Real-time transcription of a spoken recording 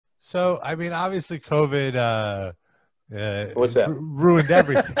So, I mean, obviously COVID What's that? ruined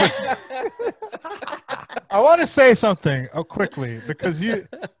everything. I want to say something quickly because you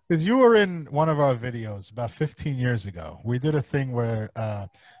were in one of our videos about 15 years ago. We did a thing where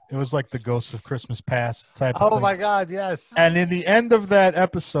it was like the Ghost of Christmas Past type of Oh thing. my God, yes. And in the end of that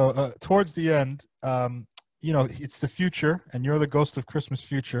episode, towards the end, you know, it's the future, and you're the Ghost of Christmas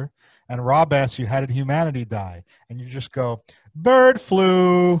Future. And Rob asks you, how did humanity die? And you just go, bird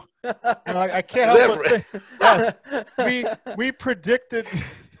flu. And I can't help but think, yes, we predicted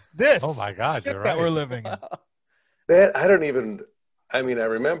this. Oh my God, you're right. That we're living in. That I don't even. I mean, I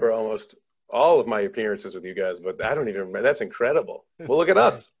remember almost all of my appearances with you guys, but I don't even remember. That's incredible. Well, look at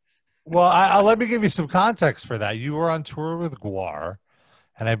us. Well, I'll let me give you some context for that. You were on tour with Guar,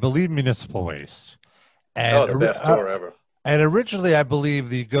 and I believe Municipal Waste. And The best tour ever. And originally, I believe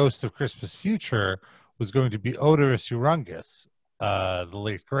the Ghost of Christmas Future was going to be Odorous Urungus, the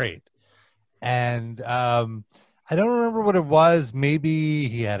late great. And I don't remember what it was. Maybe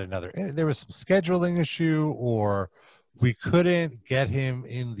he had there was some scheduling issue, or we couldn't get him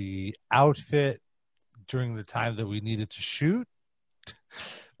in the outfit during the time that we needed to shoot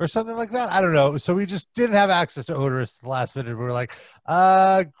or something like that. I don't know. So we just didn't have access to Odorous at the last minute. We were like,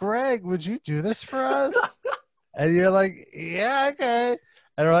 Greg, would you do this for us? And you're like, yeah, okay.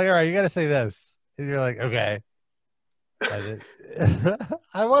 And we're like, all right, you got to say this. And you're like, okay.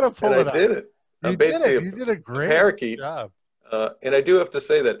 I want to pull it up. I did it. You did it. You did a great parakeet job. And I do have to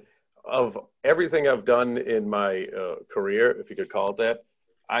say that of everything I've done in my career, if you could call it that,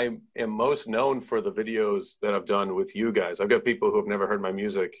 I am most known for the videos that I've done with you guys. I've got people who have never heard my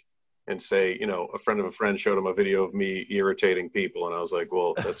music and say, you know, a friend of a friend showed them a video of me irritating people. And I was like,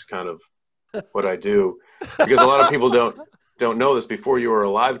 well, that's kind of what I do. Because a lot of people don't know this. Before you were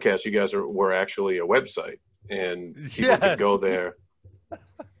a live cast, you guys were actually a website. And people could go there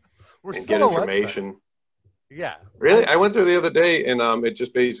and get information. Yeah. Really? I went there the other day, and it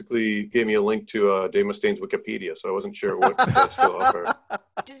just basically gave me a link to Dave Mustaine's Wikipedia, so I wasn't sure what that's still up there.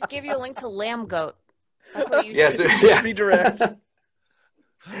 Just give you a link to Lamb Goat. That's what you Yes, do. Just redirects.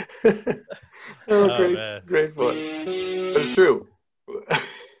 Great fun. But it's true.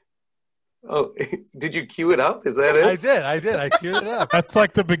 Oh, did you cue it up? Is that it? I did. I queued it up. That's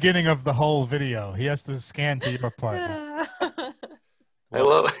like the beginning of the whole video. He has to scan to your part. I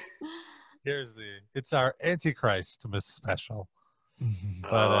love it. It's our Antichrist special.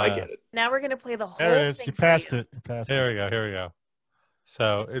 But, I get it. Now we're going to play the whole There it is. thing You for passed you. it. You passed Here we go.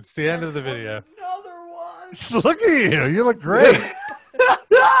 So it's the end of the video. Another one. Look at you. You look great.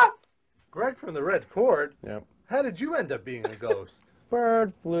 Greg from the Red Cord. Yep. How did you end up being a ghost?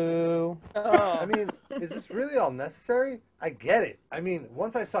 Bird flu. I mean, is this really all necessary? I get it. I mean,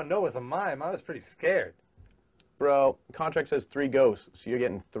 once I saw Noah as a mime, I was pretty scared. Bro, contract says 3 ghosts, so you're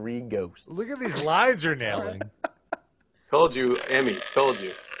getting 3 ghosts. Look at these lines you're nailing. Told you, Emmy. Told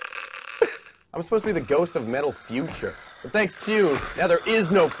you. I'm supposed to be the ghost of Metal Future. But thanks to you, now there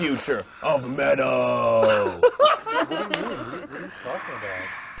is no future of metal. What are you talking about?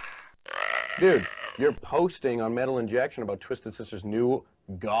 Dude, your posting on Metal Injection about Twisted Sister's new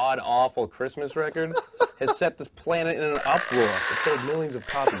god-awful Christmas record has set this planet in an uproar. It sold millions of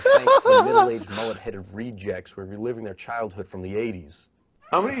copies thanks to the middle-aged mullet-headed rejects who are reliving their childhood from the 80s.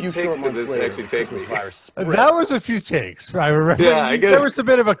 How many takes did this actually take me? That was a few takes. I remember. Yeah, I guess. There was a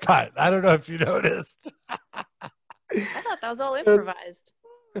bit of a cut. I don't know if you noticed. I thought that was all improvised.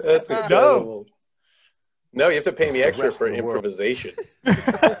 That's incredible. No, you have to pay me extra for improvisation.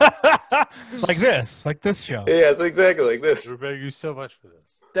 Like this show. Yeah, it's exactly like this. We're paying you so much for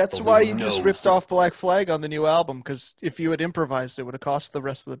this. That's why you just ripped off Black Flag on the new album, because if you had improvised, it would have cost the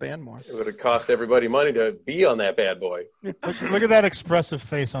rest of the band more. It would have cost everybody money to be on that bad boy. Look at that expressive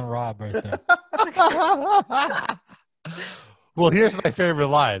face on Rob right there. Well, here's my favorite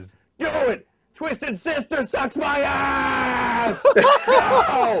line. Do it! Twisted Sister sucks my ass!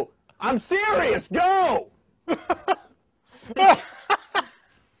 Go! I'm serious! Go!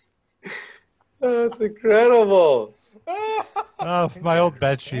 That's incredible. Oh, my old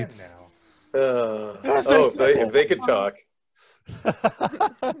bed sheets. If they could talk.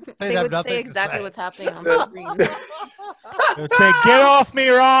 They would say exactly what's happening on screen. They would say, "Get off me,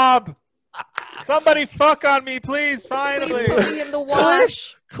 Rob! Somebody fuck on me, please! Finally, Please put me in the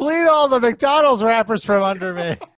wash." Clean all the McDonald's wrappers from under me.